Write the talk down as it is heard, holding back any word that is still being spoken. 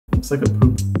looks like a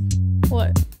poop.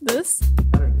 What? This?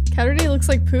 Catterday. Catterday looks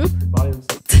like poop? Body looks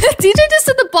like DJ just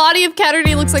said the body of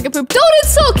Catterday looks like a poop. Don't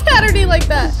insult Catterday like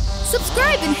that!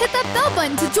 Subscribe and hit that bell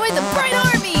button to join the Bright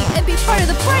Army and be part of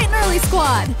the Bright and Early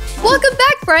Squad. Welcome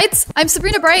back, Brights! I'm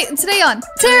Sabrina Bright, and today on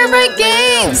TeraBrite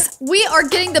Games, we are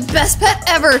getting the best pet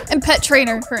ever in Pet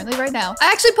Trainer currently right now.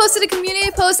 I actually posted a community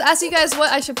post asking you guys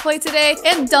what I should play today,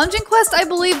 and Dungeon Quest, I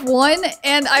believe, won,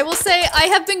 and I will say I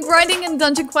have been grinding in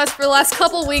Dungeon Quest for the last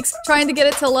couple weeks, trying to get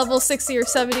it to level 60 or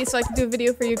 70 so I can do a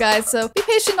video for you guys, so be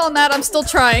patient on that, I'm still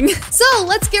trying. So,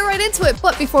 let's get right into it,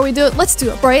 but before we do it, let's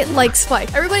do a bright like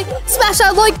spike. Everybody, smash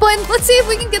that like button. Let's see if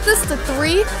we can get this to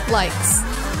 3 likes.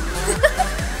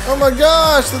 Oh my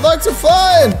gosh, the likes are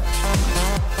flying!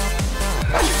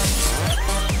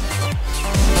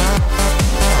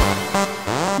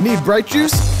 Need Bright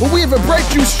Juice? Well, we have a Bright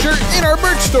Juice shirt in our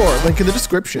merch store. Link in the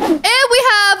description. And we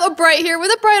have a Bright here with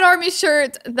a Bright Army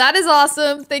shirt. That is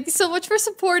awesome. Thank you so much for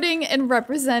supporting and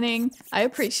representing. I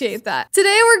appreciate that.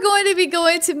 Today we're going to be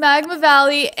going to Magma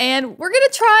Valley and we're going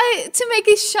to try to make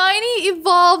a shiny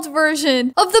evolved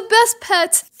version of the best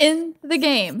pet in the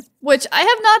game, which I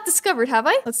have not discovered, have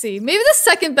I? Let's see. Maybe the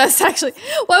second best, actually.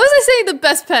 Why was I saying the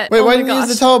best pet? Wait, why didn't you use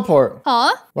the teleport?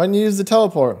 Huh? Why didn't you use the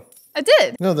teleport? I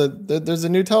did. No, there's a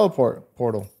new teleport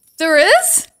portal. There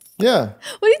is? Yeah.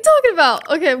 What are you talking about?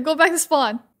 Okay, go back to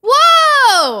spawn.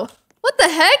 Whoa! What the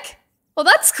heck? Well,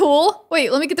 that's cool.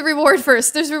 Wait, let me get the reward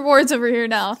first. There's rewards over here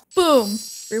now. Boom.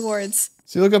 Rewards.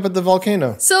 So you look up at the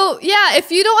volcano. So, yeah,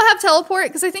 if you don't have teleport,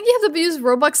 because I think you have to use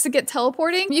Robux to get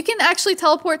teleporting, you can actually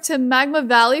teleport to Magma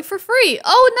Valley for free.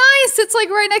 Oh, nice! It's like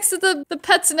right next to the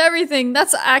pets and everything.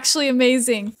 That's actually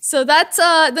amazing. So that's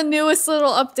the newest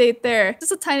little update there.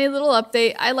 Just a tiny little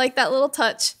update. I like that little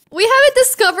touch. We haven't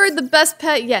discovered the best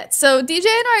pet yet, so DJ and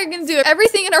I are going to do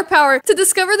everything in our power to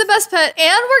discover the best pet,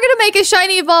 and we're going to make a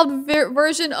shiny evolved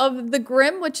version of the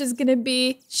Grim, which is going to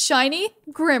be Shiny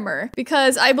Grimmer,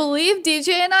 because I believe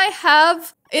DJ and I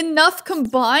have enough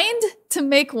combined to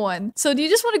make one. So do you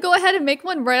just want to go ahead and make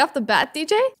one right off the bat,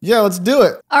 DJ? Yeah, let's do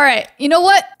it. All right, you know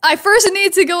what? I first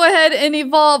need to go ahead and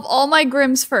evolve all my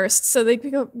Grims first, so they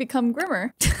become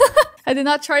Grimmer. I did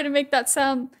not try to make that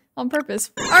sound on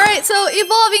purpose. All right, so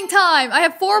evolving time. I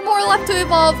have 4 more left to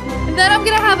evolve, and then I'm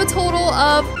gonna have a total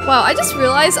of, wow, I just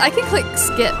realized I can click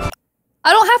skip.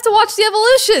 I don't have to watch the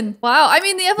evolution. Wow, I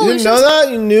mean the evolution. You didn't know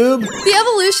that, you noob? The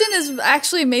evolution is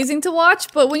actually amazing to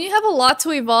watch, but when you have a lot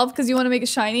to evolve because you want to make a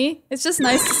shiny, it's just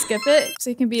nice to skip it so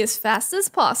you can be as fast as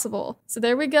possible. So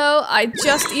there we go. I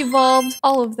just evolved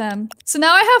all of them. So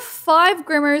now I have 5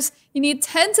 Grimmers. You need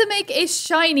 10 to make a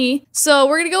shiny. So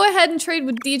we're gonna go ahead and trade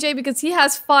with DJ because he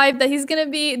has 5 that he's gonna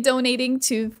be donating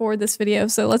to for this video.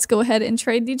 So let's go ahead and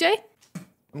trade, DJ.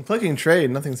 I'm clicking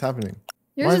trade, nothing's happening.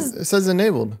 It says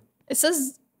enabled. It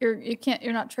says you're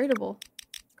not tradable.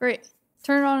 Great.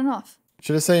 Turn it on and off.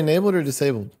 Should it say enabled or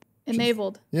disabled?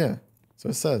 Enabled. Yeah, so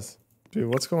it says. Dude,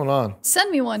 what's going on?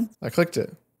 Send me one. I clicked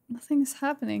it. Nothing's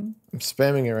happening. I'm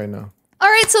spamming it right now. All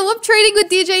right, so I'm trading with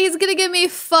DJ. He's gonna give me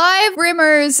 5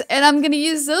 Grimmers, and I'm gonna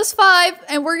use those 5,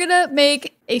 and we're gonna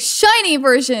make a shiny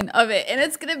version of it, and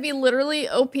it's gonna be literally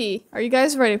OP. Are you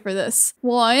guys ready for this?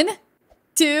 1,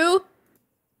 2,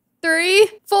 3,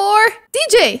 4.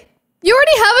 DJ, you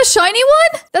already have a shiny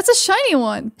one? That's a shiny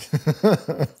one.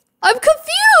 I'm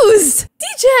confused.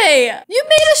 DJ, you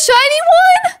made a shiny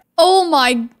one? Oh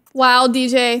my. Wow,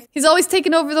 DJ. He's always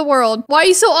taking over the world. Why are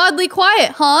you so oddly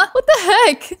quiet, huh? What the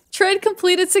heck? Trade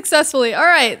completed successfully. All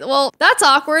right, well, that's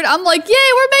awkward. I'm like,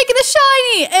 yay, we're making a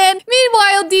shiny. And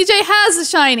meanwhile, DJ has a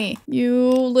shiny.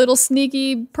 You little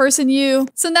sneaky person, you.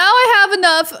 So now I have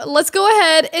enough. Let's go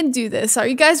ahead and do this. Are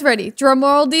you guys ready? Drum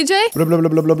roll, DJ. Blah, blah, blah,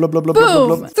 blah, blah, blah, blah,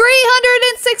 Boom. blah.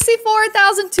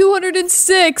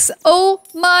 364,206. Oh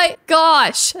my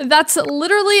gosh. That's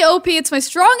literally OP. It's my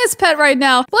strongest pet right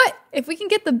now. But if we can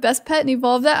get the best pet and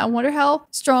evolve that, I wonder how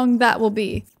strong that will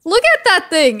be. Look at that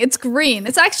thing. It's green.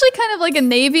 It's actually kind of like a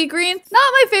navy green. Not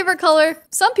my favorite color.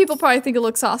 Some people probably think it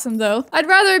looks awesome though. I'd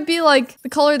rather it be like the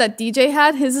color that DJ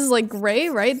had. His is like gray,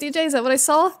 right? DJ, is that what I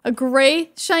saw? A gray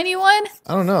shiny one?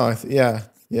 I don't know. Yeah.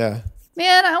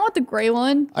 Man, I want the gray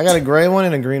one. I got a gray one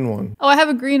and a green one. Oh, I have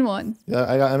a green one. Yeah,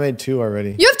 I made 2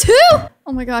 already. You have 2?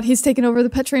 Oh my god, he's taking over the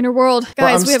pet trainer world.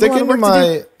 Guys, we have a lot of work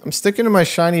to do. I'm sticking to my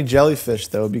shiny jellyfish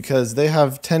though because they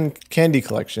have 10 candy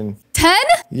collection. 10?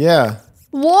 Yeah.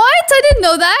 What? I didn't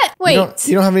know that. Wait.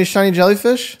 You don't have any shiny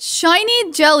jellyfish?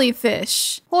 Shiny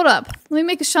jellyfish. Hold up. Let me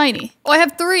make a shiny. Oh, I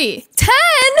have 3. 10?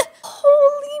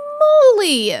 Holy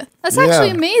moly. That's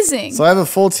actually amazing. So I have a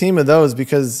full team of those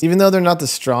because even though they're not the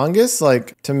strongest,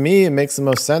 like to me, it makes the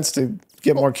most sense to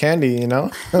get more candy, you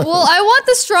know? Well, I want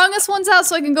the strongest ones out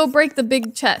so I can go break the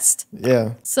big chest.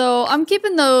 Yeah. So I'm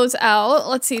keeping those out.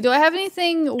 Let's see. Do I have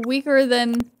anything weaker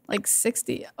than like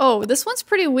 60? Oh, this one's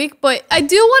pretty weak, but I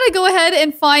do want to go ahead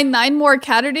and find 9 more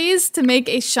Catardies to make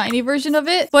a shiny version of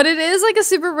it. But it is like a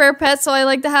super rare pet, so I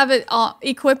like to have it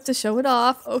equipped to show it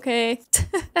off. Okay.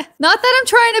 Not that I'm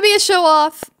trying to be a show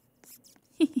off.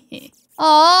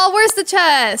 Oh, where's the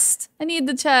chest? I need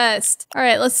the chest. All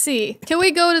right, let's see. Can we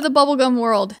go to the bubblegum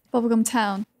world? Bubblegum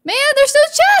town. Man, there's no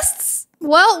chests!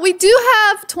 Well, we do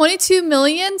have 22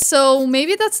 million, so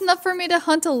maybe that's enough for me to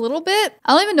hunt a little bit.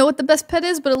 I don't even know what the best pet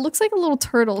is, but it looks like a little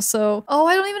turtle, so... Oh,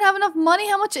 I don't even have enough money.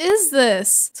 How much is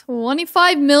this?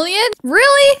 25 million?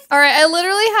 Really? All right, I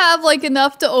literally have like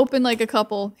enough to open like a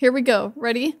couple. Here we go.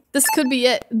 Ready? This could be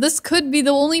it. This could be the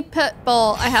only pet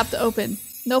ball I have to open.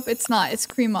 Nope, it's not. It's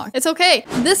Creamawk. It's okay.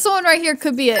 This one right here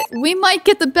could be it. We might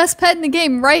get the best pet in the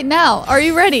game right now. Are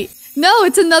you ready? No,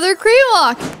 it's another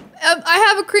Creamawk. I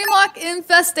have a Creamawk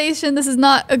infestation. This is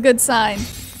not a good sign.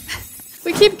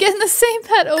 We keep getting the same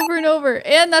pet over and over.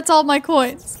 And that's all my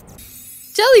coins.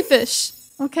 Jellyfish.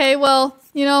 Okay, well,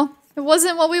 you know, it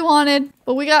wasn't what we wanted,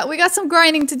 but we got some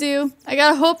grinding to do. I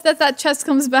gotta hope that that chest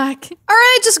comes back. All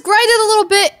right, just grinded a little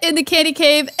bit in the candy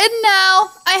cave, and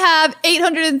now I have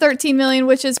 813 million,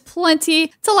 which is plenty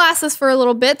to last us for a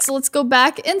little bit. So let's go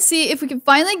back and see if we can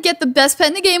finally get the best pet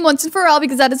in the game once and for all,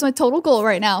 because that is my total goal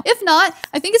right now. If not,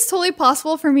 I think it's totally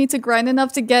possible for me to grind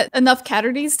enough to get enough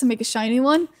Catardies to make a shiny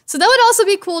one. So that would also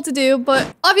be cool to do,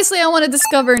 but obviously I want to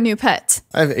discover a new pet.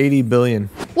 I have 80 billion.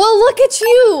 Well, look at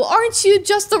you! Aren't you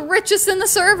just the richest in the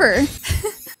server?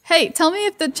 Hey, tell me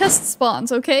if the chest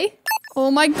spawns, okay?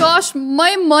 Oh my gosh,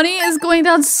 my money is going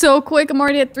down so quick. I'm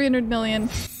already at 300 million.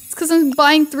 It's because I'm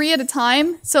buying 3 at a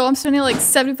time, so I'm spending like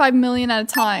 75 million at a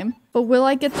time. But will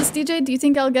I get this, DJ? Do you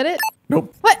think I'll get it?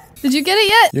 Nope. What? Did you get it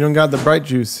yet? You don't got the bright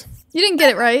juice. You didn't get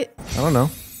it, right? I don't know.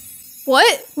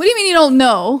 What? What do you mean you don't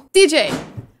know? DJ,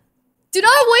 do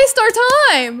not waste our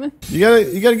time. You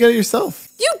gotta get it yourself.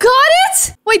 You got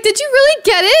it? Wait, did you really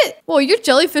get it? Whoa, your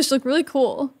jellyfish look really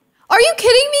cool. Are you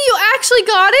kidding me? You actually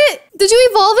got it? Did you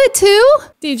evolve it too?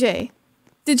 DJ,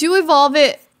 did you evolve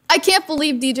it? I can't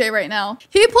believe DJ right now.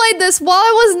 He played this while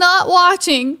I was not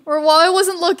watching or while I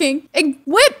wasn't looking and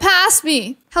went past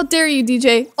me. How dare you,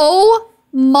 DJ? Oh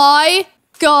my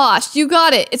gosh, you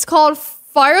got it. It's called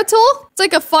Firetul? It's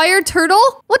like a fire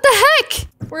turtle? What the heck?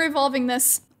 We're evolving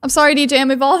this. I'm sorry, DJ,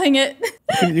 I'm evolving it.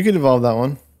 You can evolve that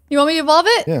one. You want me to evolve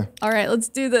it? Yeah. All right, let's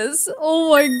do this.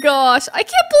 Oh my gosh. I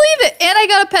can't believe it. And I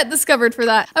got a pet discovered for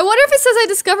that. I wonder if it says I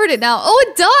discovered it now. Oh,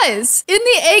 it does. In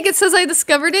the egg, it says I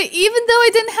discovered it, even though I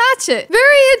didn't hatch it.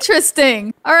 Very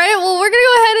interesting. All right, well, we're going to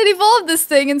go ahead and evolve this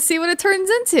thing and see what it turns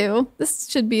into. This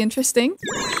should be interesting.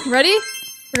 Ready?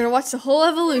 We're going to watch the whole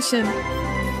evolution.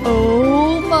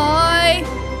 Oh my.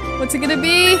 What's it going to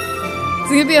be?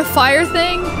 Is it going to be a fire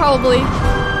thing? Probably.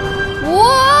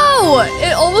 Whoa!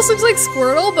 It almost looks like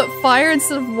Squirtle, but fire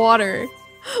instead of water.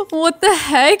 What the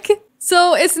heck?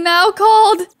 So it's now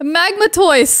called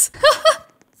Magmatoise.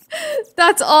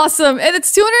 That's awesome. And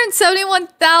it's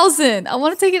 271,000. I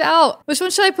want to take it out. Which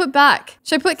one should I put back?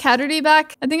 Should I put Catardy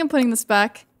back? I think I'm putting this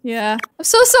back. Yeah. I'm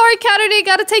so sorry, Catardy.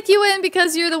 Gotta take you in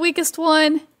because you're the weakest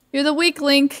one. You're the weak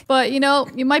link. But, you know,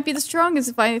 you might be the strongest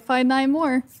if I find 9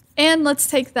 more. And let's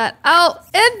take that out.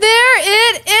 And there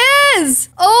it is!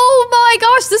 Oh my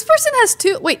gosh, this person has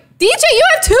 2. Wait, DJ, you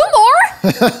have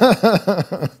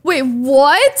 2 more? Wait,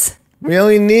 what? We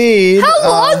only need... How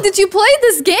long did you play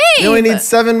this game? We only need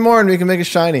 7 more and we can make a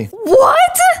shiny.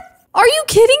 What? Are you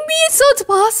kidding me? So it's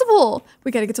possible.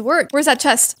 We gotta get to work. Where's that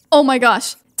chest? Oh my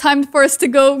gosh. Time for us to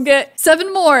go get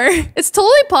 7 more. It's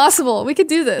totally possible. We could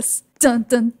do this. Dun,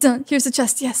 dun, dun. Here's the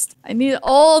chest. Yes. I need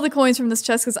all the coins from this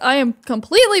chest because I am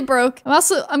completely broke.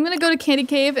 I'm going to go to Candy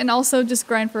Cave and also just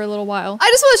grind for a little while. I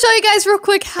just want to show you guys real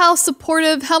quick how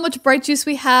supportive, how much Bright Juice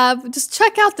we have. Just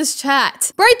check out this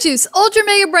chat. Bright Juice, Ultra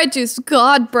Mega Bright Juice.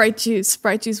 God, Bright Juice.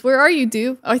 Bright Juice, where are you,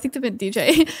 dude? Oh, I think they meant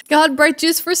DJ. God, Bright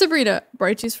Juice for Sabrina.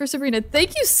 Bright Juice for Sabrina.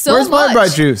 Thank you so much. Where's my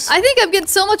Bright Juice? I think I'm getting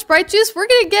so much Bright Juice. We're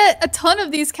going to get a ton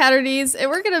of these Catardies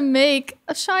and we're going to make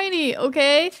a shiny,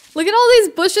 okay? Look at all these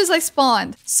bushes I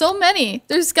spawned. So many.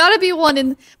 There's got to be one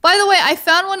in... By the way, I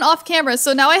found one off camera,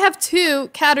 so now I have 2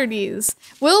 Catardies.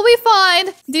 Will we find...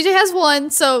 DJ has 1,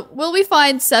 so will we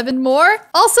find 7 more?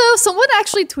 Also, someone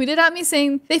actually tweeted at me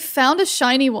saying they found a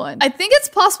shiny one. I think it's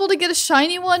possible to get a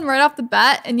shiny one right off the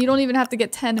bat, and you don't even have to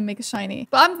get 10 to make a shiny.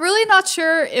 But I'm really not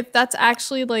sure if that's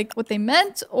actually like what they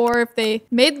meant, or if they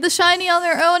made the shiny on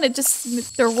their own. It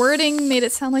just... Their wording made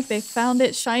it sound like they found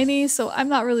it shiny, so I'm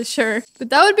not really sure. But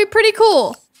that would be pretty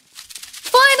cool.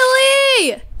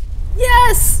 Finally!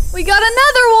 Yes! We got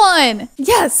another one!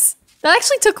 Yes! That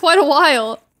actually took quite a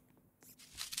while.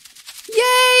 Yay!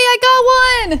 I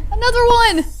got one! Another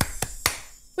one!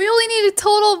 We only need a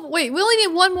total... Wait, we only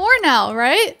need one more now,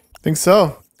 right? Think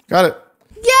so. Got it.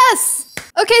 Yes!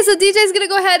 Okay, so DJ's gonna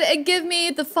go ahead and give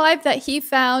me the 5 that he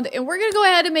found, and we're gonna go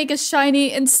ahead and make a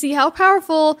shiny and see how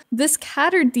powerful this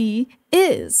Catterdy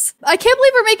is. I can't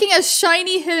believe we're making a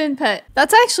shiny hidden pet.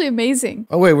 That's actually amazing.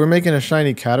 Oh wait, we're making a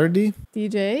shiny Catterdy?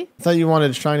 DJ? I thought you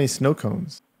wanted shiny snow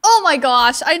cones. Oh my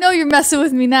gosh, I know you're messing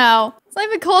with me now. It's not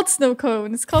even called snow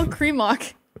cone, it's called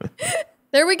Creamok.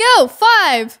 There we go,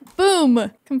 5.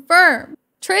 Boom, confirm.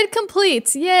 Trade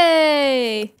complete,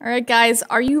 yay. All right guys,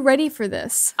 are you ready for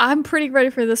this? I'm pretty ready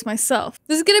for this myself.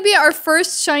 This is gonna be our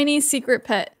first shiny secret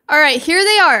pet. All right, here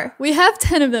they are. We have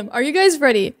 10 of them. Are you guys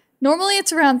ready? Normally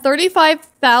it's around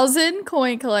 35,000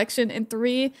 coin collection and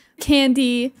 3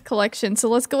 candy collection. So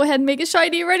let's go ahead and make a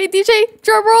shiny. Ready, DJ?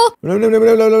 Drum roll.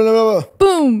 No.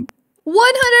 Boom.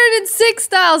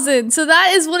 106,000. So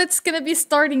that is what it's going to be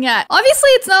starting at. Obviously,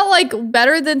 it's not like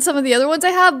better than some of the other ones I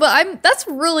have, but that's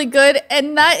really good.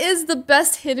 And that is the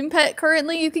best hidden pet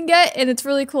currently you can get. And it's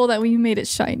really cool that we made it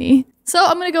shiny. So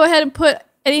I'm going to go ahead and put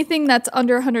anything that's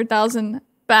under 100,000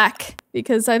 back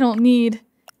because I don't need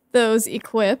those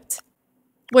equipped,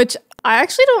 which I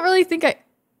actually don't really think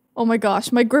oh my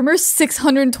gosh, my Grimmer's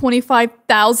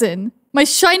 625,000. My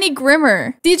shiny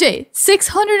Grimmer. DJ,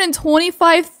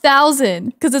 625,000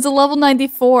 because it's a level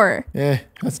 94. Yeah,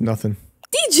 that's nothing.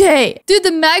 DJ! Dude,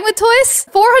 the Magma Toys,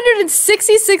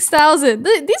 466,000.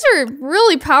 These are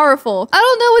really powerful. I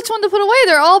don't know which one to put away.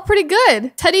 They're all pretty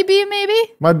good. Teddy Bee,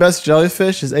 maybe? My best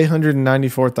jellyfish is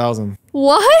 894,000.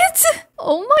 What?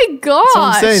 Oh my gosh. That's what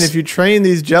I'm saying. If you train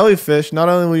these jellyfish, not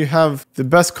only will you have the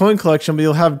best coin collection, but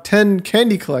you'll have 10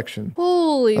 candy collection.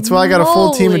 Holy That's why I got a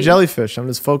full team of jellyfish. I'm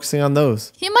just focusing on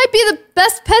those. He might be the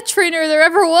best pet trainer there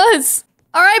ever was.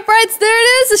 All right, Brights, there it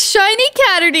is, a shiny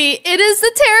Catterdy. It is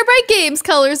the TeraBrite Games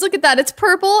colors. Look at that, it's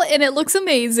purple and it looks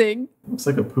amazing. Looks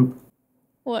like a poop.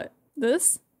 What,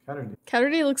 this? Catterdy.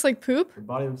 Catterdy looks like poop? Your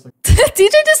body looks like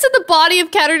DJ just said the body of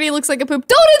Catterdy looks like a poop.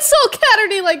 Don't insult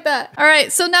Catterdy like that. All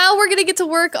right, so now we're gonna get to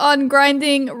work on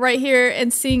grinding right here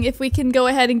and seeing if we can go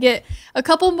ahead and get a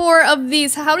couple more of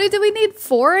these. How many do we need?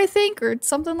 4, I think, or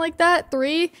something like that,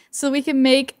 3, so we can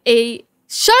make a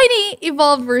shiny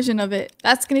evolved version of it.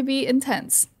 That's gonna be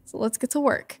intense. So let's get to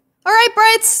work. All right,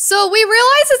 Brights, so we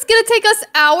realize it's gonna take us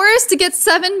hours to get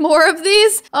 7 more of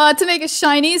these to make a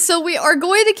shiny. So we are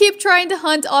going to keep trying to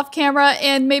hunt off camera,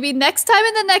 and maybe next time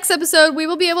in the next episode, we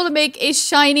will be able to make a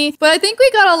shiny. But I think we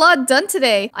got a lot done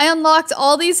today. I unlocked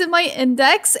all these in my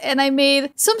index and I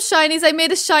made some shinies. I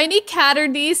made a shiny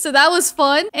Catterdy, so that was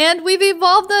fun. And we've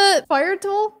evolved the fire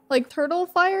tool. Like turtle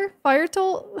fire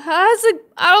tool has a,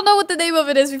 I don't know what the name of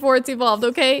it is before it's evolved,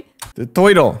 okay? the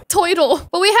Toidle.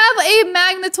 But we have a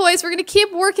Magna Toy, so we're gonna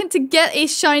keep working to get a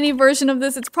shiny version of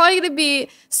this. It's probably gonna be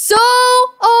so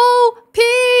OP.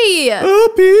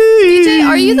 OP. DJ,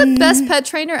 are you the best pet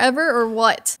trainer ever or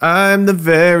what? I'm the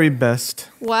very best.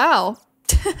 Wow.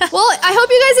 Well, I hope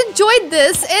you guys enjoyed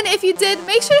this, and if you did,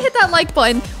 make sure to hit that like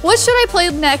button. What should I play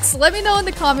next? Let me know in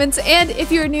the comments, and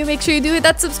if you're new, make sure you do hit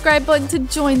that subscribe button to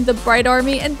join the Bright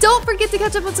Army, and don't forget to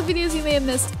catch up on some videos you may have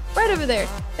missed right over there.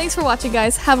 Thanks for watching,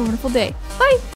 guys. Have a wonderful day. Bye!